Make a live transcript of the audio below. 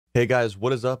Hey guys,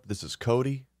 what is up? This is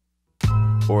Cody,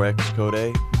 or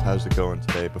xCodeh. How's it going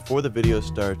today? Before the video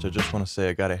starts, I just want to say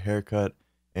I got a haircut,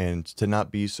 and to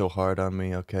not be so hard on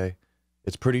me, okay?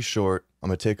 It's pretty short. I'm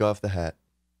gonna take off the hat.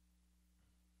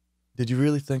 Did you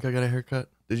really think I got a haircut?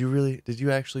 Did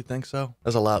you actually think so?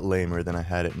 That's a lot lamer than I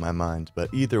had it in my mind,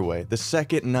 but either way, the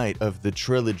second night of the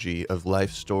trilogy of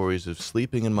life stories of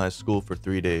sleeping in my school for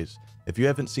 3 days. If you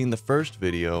haven't seen the first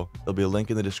video, there'll be a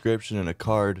link in the description and a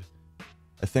card.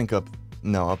 I think up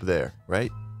there,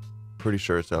 right? Pretty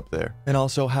sure it's up there. And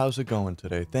also, how's it going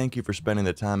today? Thank you for spending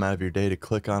the time out of your day to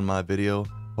click on my video.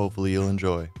 Hopefully you'll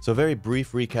enjoy. So very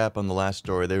brief recap on the last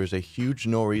story. There was a huge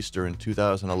nor'easter in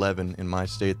 2011 in my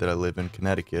state that I live in,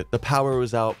 Connecticut. The power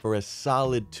was out for a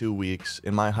solid 2 weeks,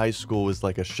 and my high school was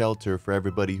like a shelter for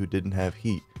everybody who didn't have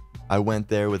heat. I went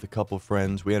there with a couple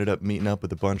friends. We ended up meeting up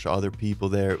with a bunch of other people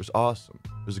there. It was awesome.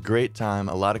 It was a great time.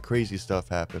 A lot of crazy stuff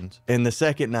happened. And the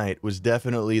second night was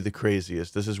definitely the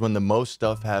craziest. This is when the most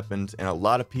stuff happened, and a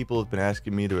lot of people have been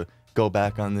asking me to go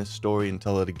back on this story and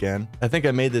tell it again. I think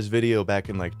I made this video back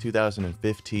in like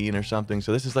 2015 or something,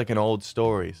 so this is like an old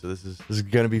story, so this is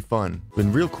gonna be fun.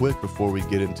 And real quick before we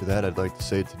get into that, I'd like to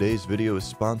say today's video is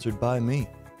sponsored by me.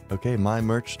 Okay, my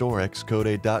merch store,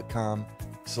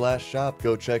 xCodeh.com/shop.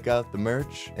 Go check out the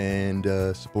merch and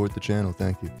support the channel.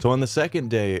 Thank you. So on the second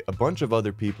day, a bunch of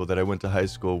other people that I went to high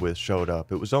school with showed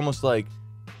up. It was almost like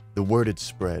the word had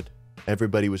spread.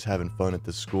 Everybody was having fun at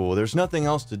the school. There's nothing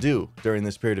else to do during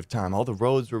this period of time. All the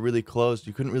roads were really closed.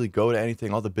 You couldn't really go to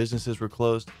anything. All the businesses were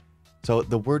closed. So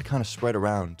the word kind of spread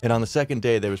around. And on the second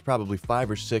day, there was probably 5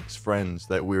 or 6 friends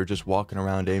that we were just walking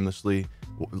around aimlessly,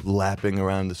 lapping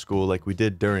around the school like we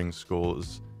did during school. It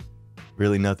was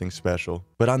really nothing special.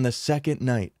 But on the second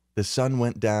night, the sun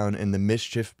went down and the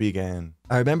mischief began.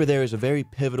 I remember there was a very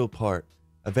pivotal part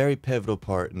in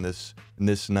this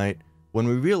night, when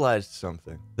we realized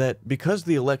something, that because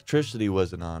the electricity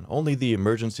wasn't on, only the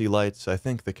emergency lights, I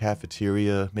think the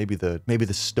cafeteria, maybe the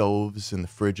stoves and the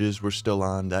fridges were still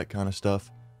on, that kind of stuff.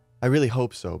 I really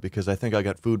hope so, because I think I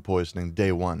got food poisoning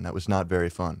day 1. That was not very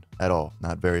fun at all,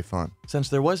 not very fun. Since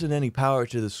there wasn't any power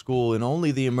to the school and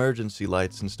only the emergency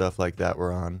lights and stuff like that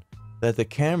were on, that the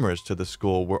cameras to the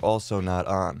school were also not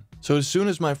on. So as soon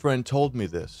as my friend told me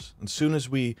this, as soon as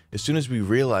we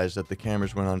realized that the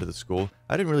cameras went onto the school,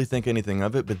 I didn't really think anything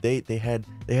of it, but they had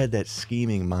that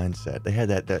scheming mindset. They had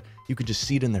that you could just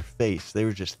see it in their face. They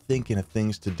were just thinking of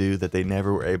things to do that they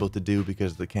never were able to do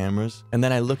because of the cameras. And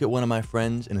then I look at one of my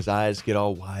friends and his eyes get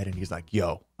all wide and he's like,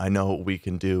 "Yo, I know what we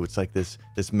can do." It's like this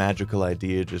magical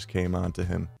idea just came onto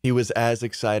him. He was as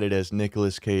excited as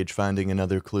Nicolas Cage finding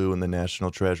another clue in the National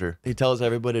Treasure. He tells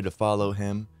everybody to follow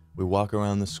him. We walk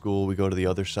around the school, we go to the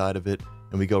other side of it,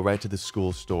 and we go right to the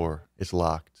school store. It's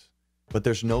locked. But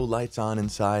there's no lights on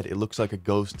inside. It looks like a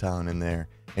ghost town in there.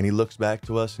 And he looks back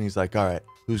to us and he's like, "All right,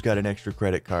 who's got an extra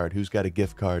credit card? Who's got a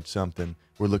gift card? Something."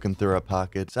 We're looking through our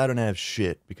pockets. I don't have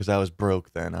shit because I was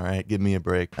broke then, all right? Give me a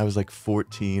break. I was like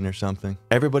 14 or something.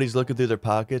 Everybody's looking through their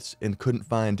pockets and couldn't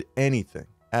find anything,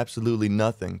 absolutely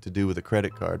nothing to do with a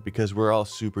credit card because we're all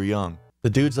super young. The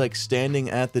dude's like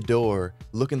standing at the door,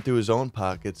 looking through his own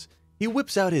pockets. He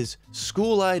whips out his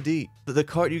school ID. The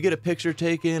card, you get a picture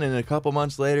taken, and a couple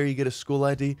months later, you get a school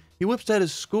ID. He whips out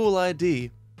his school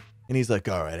ID, and he's like,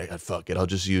 "All right, fuck it, I'll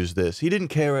just use this." He didn't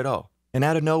care at all. And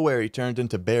out of nowhere, he turns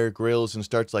into Bear Grylls and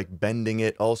starts like bending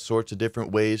it all sorts of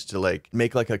different ways to like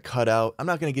make like a cutout. I'm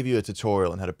not gonna give you a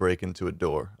tutorial on how to break into a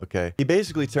door, okay? He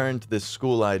basically turned this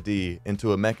school ID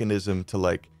into a mechanism to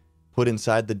like put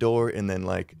inside the door and then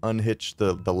like unhitch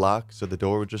the lock so the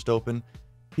door would just open.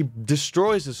 He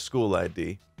destroys his school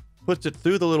ID, puts it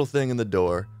through the little thing in the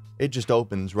door. It just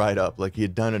opens right up like he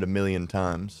had done it a million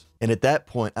times. And at that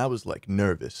point, I was like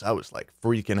nervous. I was like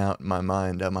freaking out in my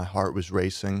mind. My heart was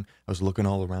racing. I was looking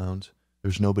all around.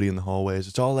 There's nobody in the hallways.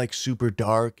 It's all like super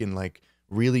dark and like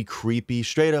really creepy,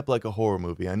 straight up like a horror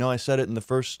movie. I know I said it in the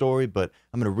first story, but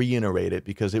I'm gonna reiterate it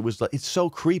because it was like, it's so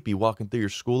creepy walking through your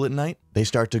school at night. They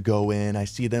start to go in. I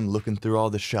see them looking through all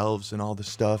the shelves and all the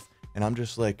stuff, and I'm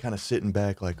just like kind of sitting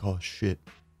back like, "Oh shit,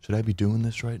 should I be doing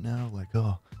this right now?" Like,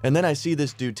 oh. And then I see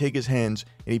this dude take his hands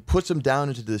and he puts them down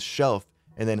into this shelf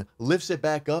and then lifts it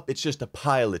back up. It's just a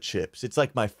pile of chips. It's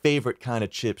like my favorite kind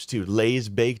of chips too. Lay's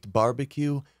baked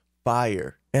barbecue,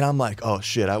 fire. And I'm like, "Oh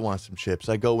shit, I want some chips."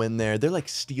 I go in there. They're like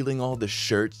stealing all the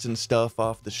shirts and stuff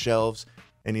off the shelves.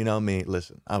 And you know me,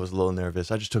 listen, I was a little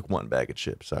nervous. I just took 1 bag of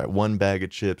chips. All right, 1 bag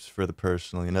of chips for the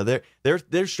personal. You know,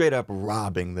 they're straight up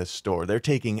robbing this store. They're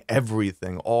taking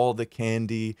everything, all the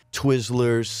candy,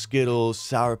 Twizzlers, Skittles,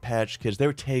 Sour Patch Kids. They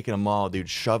were taking them all, dude,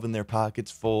 shoving their pockets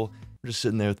full. I'm just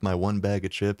sitting there with my one bag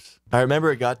of chips. I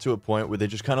remember it got to a point where they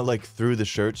just kind of like threw the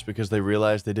shirts because they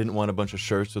realized they didn't want a bunch of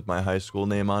shirts with my high school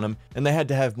name on them, and they had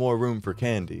to have more room for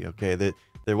candy, okay? That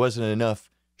there wasn't enough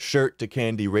shirt to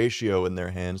candy ratio in their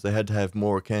hands. They had to have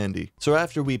more candy. So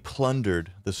after we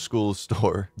plundered the school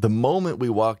store, the moment we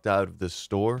walked out of this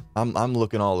store, I'm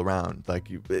looking all around. Like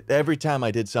every time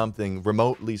I did something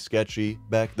remotely sketchy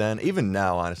back then, even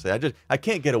now, honestly, I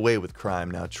can't get away with crime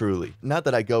now, truly. Not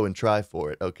that I go and try for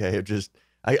it, okay?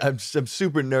 I'm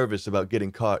super nervous about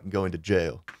getting caught and going to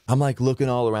jail. I'm like looking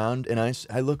all around, and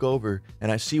I look over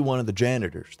and I see one of the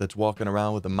janitors that's walking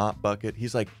around with a mop bucket.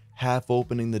 He's like half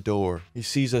opening the door. He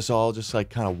sees us all just like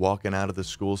kind of walking out of the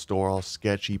school store, all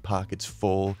sketchy, pockets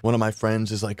full. One of my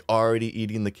friends is like already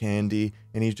eating the candy,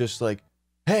 and he's just like,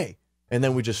 hey. And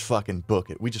then we just fucking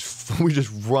book it. We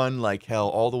just run like hell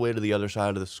all the way to the other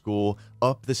side of the school,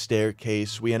 up the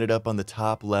staircase. We ended up on the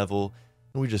top level,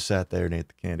 and we just sat there and ate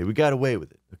the candy. We got away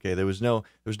with it, okay? There was no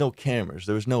cameras.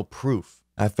 There was no proof.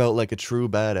 I felt like a true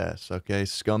badass, okay?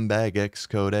 Scumbag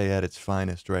xCodeh at its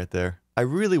finest right there. I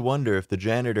really wonder if the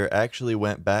janitor actually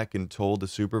went back and told the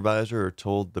supervisor or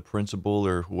told the principal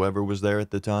or whoever was there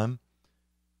at the time,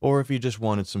 or if he just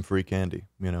wanted some free candy,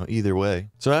 you know, either way.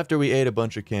 So after we ate a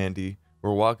bunch of candy,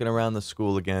 we're walking around the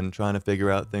school again, trying to figure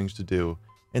out things to do.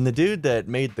 And the dude that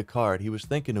made the card, he was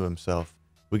thinking to himself,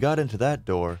 we got into that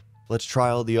door, let's try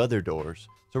all the other doors.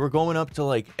 So we're going up to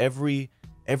like every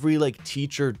like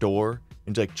teacher door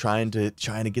and like trying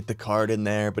to get the card in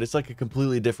there, but it's like a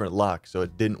completely different lock, so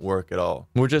it didn't work at all.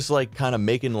 We're just like kind of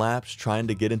making laps trying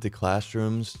to get into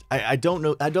classrooms. I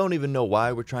don't even know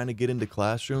why we're trying to get into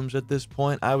classrooms at this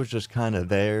point. I was just kind of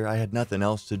there. I had nothing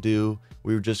else to do.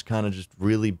 We were just kind of just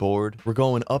really bored. We're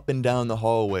going up and down the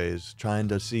hallways trying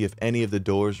to see if any of the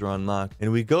doors are unlocked,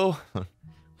 and we go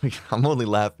I'm only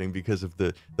laughing because of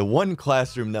the one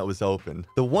classroom that was open.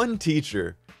 The one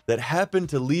teacher that happened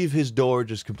to leave his door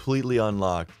just completely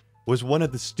unlocked was one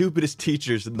of the stupidest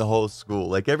teachers in the whole school.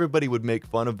 Like, everybody would make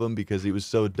fun of him because he was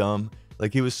so dumb.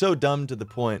 Like, he was so dumb to the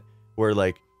point where,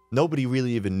 like, nobody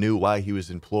really even knew why he was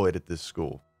employed at this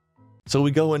school. So we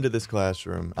go into this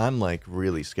classroom. I'm, like,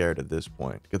 really scared at this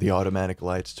point because the automatic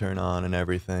lights turn on and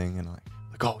everything. And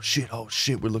like, oh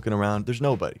shit, we're looking around. There's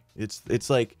nobody. It's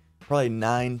like probably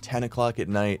 9, 10 o'clock at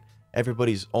night.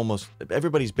 Everybody's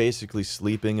basically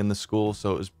sleeping in the school,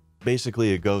 so it was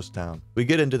basically a ghost town. We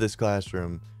get into this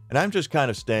classroom, and I'm just kind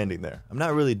of standing there. I'm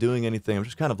not really doing anything. I'm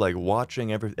just kind of like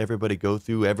watching everybody go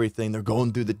through everything. They're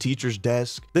going through the teacher's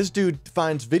desk. This dude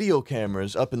finds video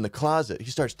cameras up in the closet.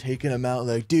 He starts taking them out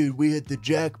like, dude, we hit the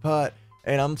jackpot.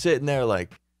 And I'm sitting there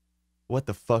like, what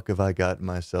the fuck have I gotten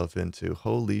myself into?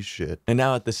 Holy shit. And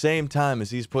now at the same time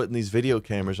as he's putting these video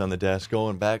cameras on the desk,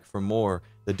 going back for more,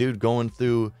 the dude going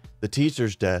through the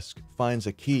teacher's desk finds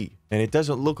a key. And it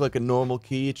doesn't look like a normal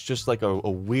key. It's just like a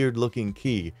weird looking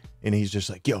key. And he's just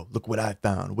like, yo, look what I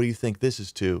found. What do you think this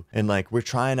is to? And like, we're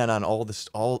trying it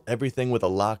on everything with a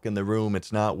lock in the room.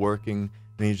 It's not working.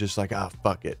 And he's just like, ah,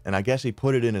 fuck it. And I guess he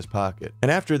put it in his pocket. And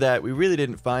after that, we really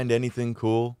didn't find anything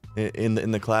cool in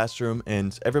the classroom.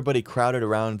 And everybody crowded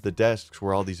around the desks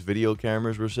where all these video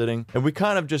cameras were sitting. And we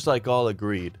kind of just like all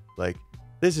agreed, like,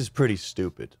 this is pretty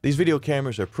stupid. These video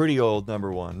cameras are pretty old,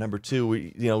 number one. Number two,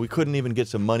 we couldn't even get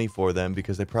some money for them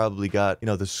because they probably got,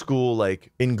 the school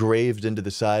like engraved into the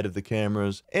side of the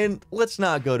cameras. And let's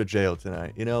not go to jail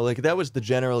tonight. Like that was the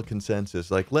general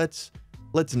consensus. Like, let's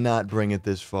not bring it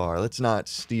this far. Let's not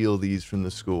steal these from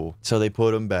the school. So they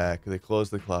put them back, they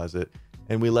closed the closet,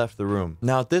 and we left the room.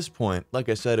 Now at this point, like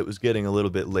I said, it was getting a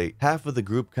little bit late. Half of the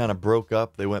group kind of broke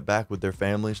up. They went back with their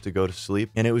families to go to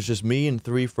sleep. And it was just me and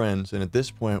 3 friends. And at this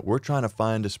point, we're trying to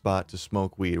find a spot to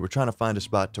smoke weed. We're trying to find a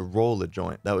spot to roll a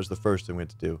joint. That was the first thing we had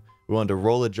to do. We wanted to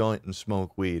roll a joint and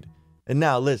smoke weed. And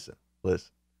now listen.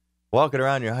 Walking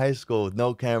around your high school with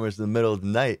no cameras in the middle of the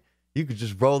night, you could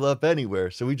just roll up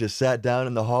anywhere. So we just sat down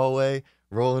in the hallway,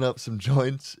 rolling up some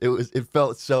joints. It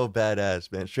felt so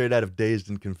badass, man. Straight out of Dazed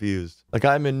and Confused. Like,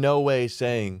 I'm in no way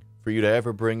saying for you to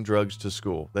ever bring drugs to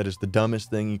school. That is the dumbest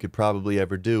thing you could probably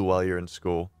ever do while you're in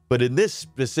school. But in this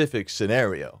specific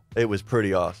scenario, it was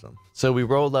pretty awesome. So we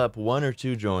rolled up 1 or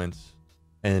 2 joints,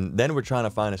 and then we're trying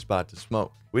to find a spot to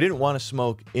smoke. We didn't want to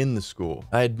smoke in the school.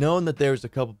 I had known that there was a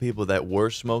couple people that were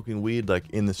smoking weed like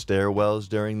in the stairwells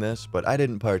during this, but I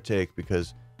didn't partake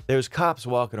because there was cops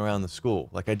walking around the school.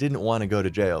 Like, I didn't want to go to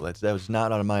jail. That was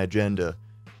not on my agenda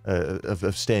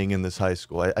of staying in this high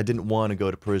school. I didn't want to go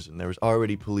to prison. There was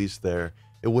already police there,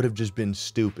 It would have just been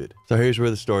stupid. So here's where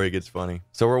the story gets funny.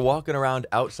 So we're walking around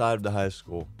outside of the high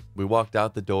school. We walked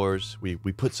out the doors. We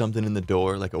put something in the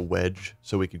door, like a wedge,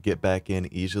 so we could get back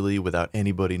in easily without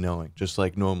anybody knowing, just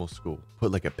like normal school.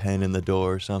 Put like a pen in the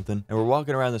door or something. And we're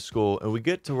walking around the school, and we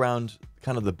get to around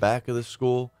kind of the back of the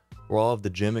school where all of the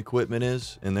gym equipment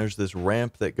is, and there's this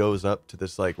ramp that goes up to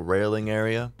this like railing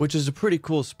area, which is a pretty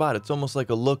cool spot. It's almost like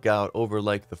a lookout over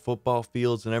like the football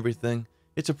fields and everything.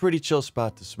 It's a pretty chill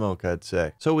spot to smoke, I'd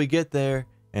say. So we get there,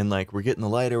 and like we're getting the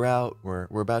lighter out, we're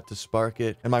about to spark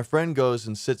it, and my friend goes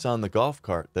and sits on the golf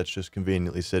cart that's just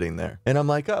conveniently sitting there. And I'm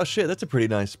like, oh shit, that's a pretty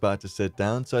nice spot to sit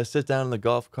down. So I sit down in the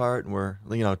golf cart, and we're,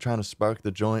 you know, trying to spark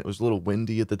the joint. It was a little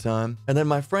windy at the time. And then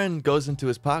my friend goes into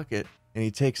his pocket, and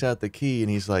he takes out the key, and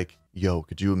he's like, yo,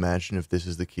 could you imagine if this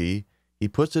is the key? He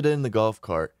puts it in the golf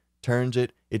cart, turns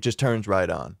it, it just turns right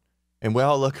on. And we're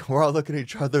all looking at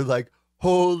each other like,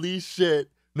 holy shit,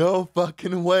 no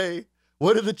fucking way.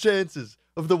 What are the chances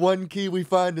of the one key we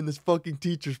find in this fucking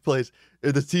teacher's place,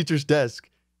 or the teacher's desk,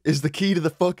 is the key to the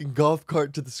fucking golf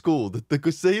cart to the school?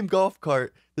 The same golf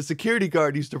cart the security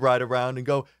guard used to ride around and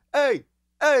go, hey,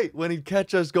 when he'd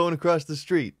catch us going across the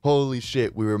street. Holy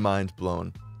shit, we were mind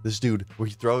blown. This dude, where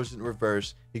he throws it in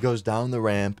reverse, he goes down the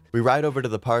ramp. We ride over to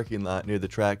the parking lot near the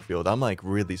track field. I'm like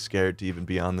really scared to even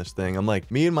be on this thing. I'm like,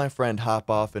 me and my friend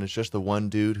hop off, and it's just the one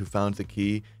dude who found the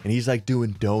key, and he's like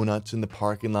doing donuts in the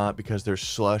parking lot because there's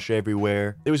slush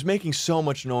everywhere. It was making so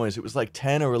much noise. It was like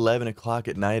 10 or 11 o'clock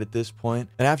at night at this point.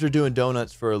 And after doing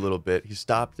donuts for a little bit, he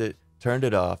stopped it, turned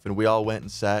it off, and we all went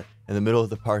and sat in the middle of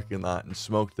the parking lot and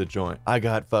smoked the joint. I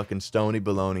got fucking stony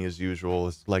baloney as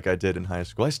usual, like I did in high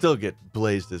school. I still get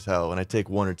blazed as hell. When I take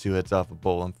 1 or 2 hits off a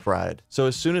bowl, I'm fried. So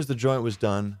as soon as the joint was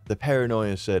done, the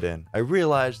paranoia set in. I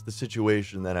realized the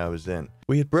situation that I was in.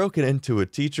 We had broken into a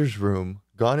teacher's room,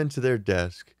 gone into their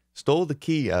desk, stole the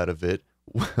key out of it,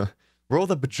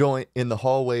 rolled up a joint in the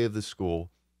hallway of the school,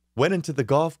 went into the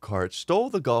golf cart, stole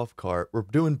the golf cart. We're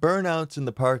doing burnouts in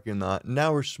the parking lot. And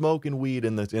now we're smoking weed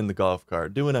in the golf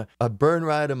cart, doing a burn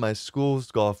ride in my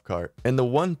school's golf cart. And the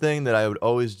one thing that I would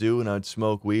always do when I would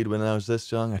smoke weed when I was this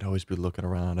young, I'd always be looking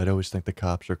around. I'd always think the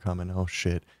cops are coming. Oh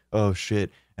shit. Oh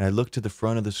shit. And I look to the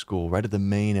front of the school, right at the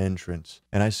main entrance,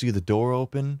 and I see the door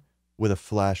open with a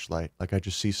flashlight. Like I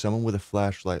just see someone with a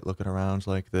flashlight looking around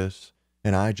like this.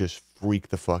 And I just freak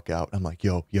the fuck out. I'm like,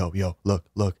 yo, look,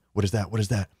 what is that? What is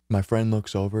that? My friend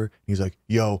looks over, and he's like,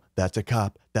 yo, that's a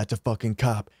cop. That's a fucking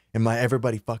cop. And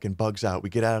everybody fucking bugs out. We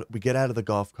get out of the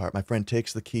golf cart. My friend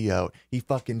takes the key out. He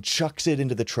fucking chucks it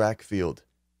into the track field.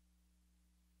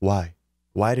 Why?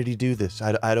 Why did he do this?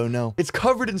 I don't know. It's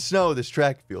covered in snow, this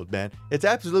track field, man. It's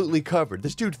absolutely covered.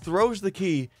 This dude throws the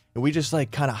key, and we just like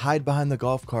kind of hide behind the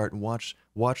golf cart and watch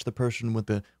the person with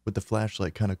the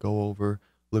flashlight kind of go over,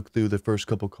 look through the first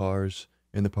couple cars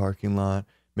in the parking lot,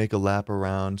 make a lap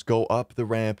around, go up the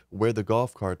ramp where the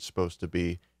golf cart's supposed to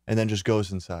be, and then just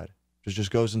goes inside.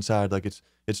 Just goes inside like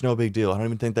it's no big deal. I don't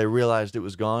even think they realized it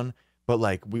was gone, but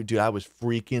like, dude, I was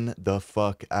freaking the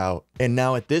fuck out. And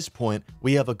now at this point,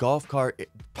 we have a golf cart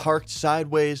parked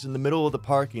sideways in the middle of the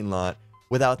parking lot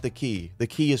without the key. The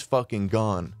key is fucking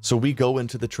gone. So we go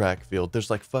into the track field. There's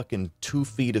like fucking 2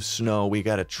 feet of snow we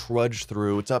gotta trudge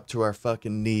through. It's up to our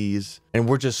fucking knees. And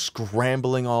we're just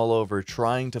scrambling all over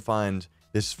trying to find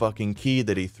this fucking key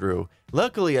that he threw.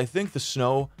 Luckily, I think the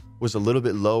snow was a little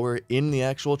bit lower in the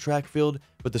actual track field,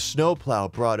 but the snowplow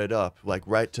brought it up like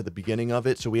right to the beginning of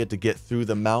it, so we had to get through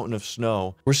the mountain of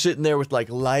snow. We're sitting there with like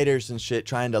lighters and shit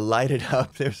trying to light it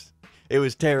up. It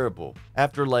was terrible.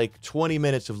 After like 20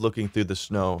 minutes of looking through the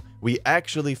snow, we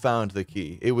actually found the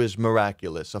key. It was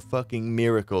miraculous, a fucking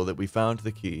miracle that we found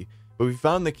the key. But we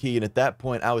found the key, and at that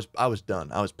point, I was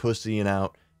done. I was pussying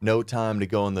out. No time to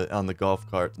go on the golf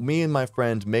cart. Me and my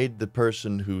friend made the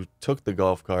person who took the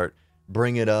golf cart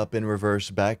bring it up in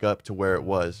reverse back up to where it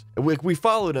was. We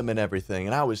followed him and everything,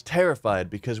 and I was terrified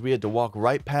because we had to walk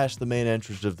right past the main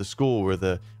entrance of the school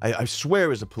where I swear it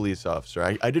was a police officer.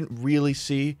 I didn't really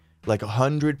see like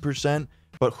 100%,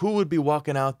 but who would be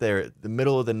walking out there at the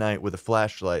middle of the night with a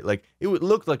flashlight? Like, it would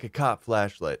look like a cop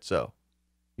flashlight, so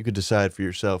you could decide for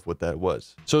yourself what that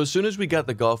was. So as soon as we got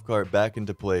the golf cart back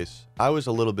into place, I was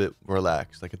a little bit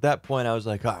relaxed. Like at that point, I was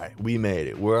like, all right, we made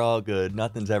it. We're all good.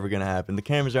 Nothing's ever gonna happen. The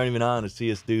cameras aren't even on to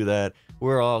see us do that.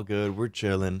 We're all good. We're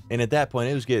chilling. And at that point,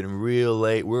 it was getting real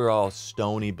late. We were all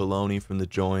stony baloney from the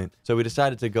joint. So we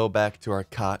decided to go back to our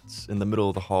cots in the middle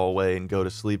of the hallway and go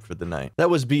to sleep for the night. That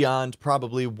was beyond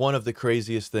probably one of the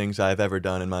craziest things I've ever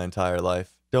done in my entire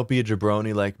life. Don't be a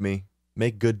jabroni like me.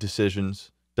 Make good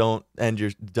decisions. Don't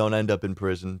end up in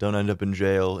prison. Don't end up in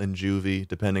jail, in juvie,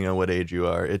 depending on what age you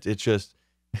are. It's just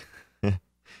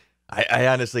I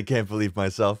honestly can't believe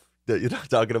myself that,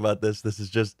 talking about this. This is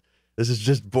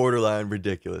just borderline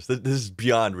ridiculous. This is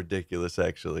beyond ridiculous,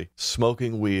 actually.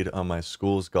 Smoking weed on my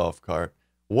school's golf cart.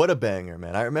 What a banger,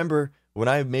 man. I remember when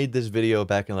I made this video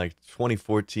back in like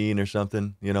 2014 or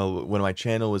something, when my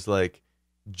channel was like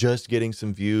just getting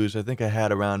some views. I think I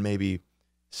had around maybe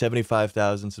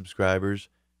 75,000 subscribers.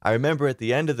 I remember at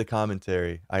the end of the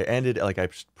commentary, I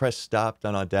pressed stopped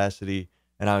on Audacity,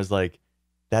 and I was like,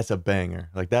 that's a banger.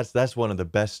 Like, that's one of the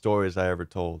best stories I ever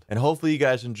told. And hopefully you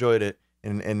guys enjoyed it.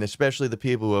 And especially the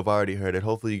people who have already heard it,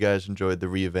 hopefully you guys enjoyed the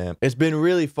revamp. It's been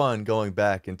really fun going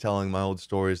back and telling my old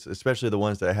stories, especially the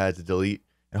ones that I had to delete.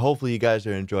 And hopefully you guys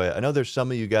are enjoy it. I know there's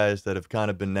some of you guys that have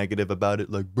kind of been negative about it,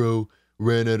 like, bro,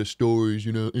 ran out of stories,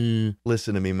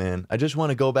 Listen to me, man. I just want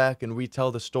to go back and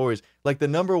retell the stories. Like,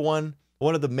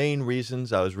 one of the main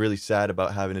reasons I was really sad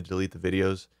about having to delete the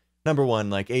videos, number one,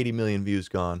 like 80 million views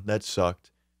gone. That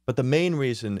sucked. But the main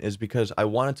reason is because I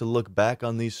wanted to look back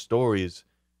on these stories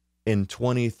in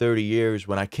 20, 30 years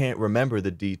when I can't remember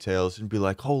the details and be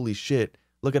like, holy shit,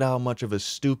 look at how much of a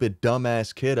stupid,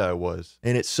 dumbass kid I was.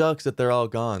 And it sucks that they're all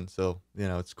gone. So,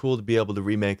 it's cool to be able to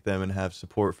remake them and have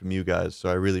support from you guys. So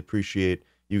I really appreciate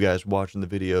you guys watching the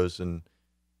videos and,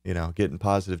 getting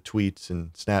positive tweets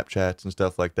and Snapchats and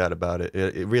stuff like that about it.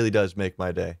 It really does make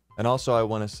my day. And also I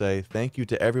want to say thank you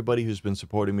to everybody who's been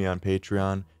supporting me on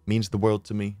Patreon. It means the world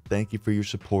to me. Thank you for your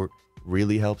support.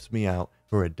 Really helps me out.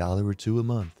 For $1 or $2 a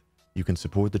month, you can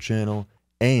support the channel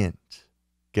and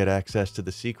get access to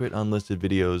the secret unlisted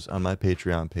videos on my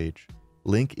Patreon page.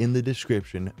 Link in the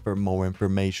description for more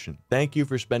information. Thank you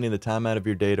for spending the time out of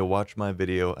your day to watch my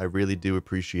video. I really do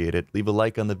appreciate it. Leave a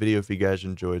like on the video if you guys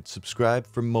enjoyed. Subscribe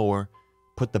for more.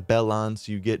 Put the bell on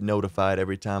so you get notified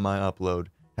every time I upload.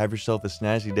 Have yourself a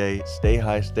snazzy day. Stay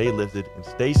high, stay lifted, and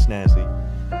stay snazzy.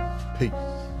 Peace.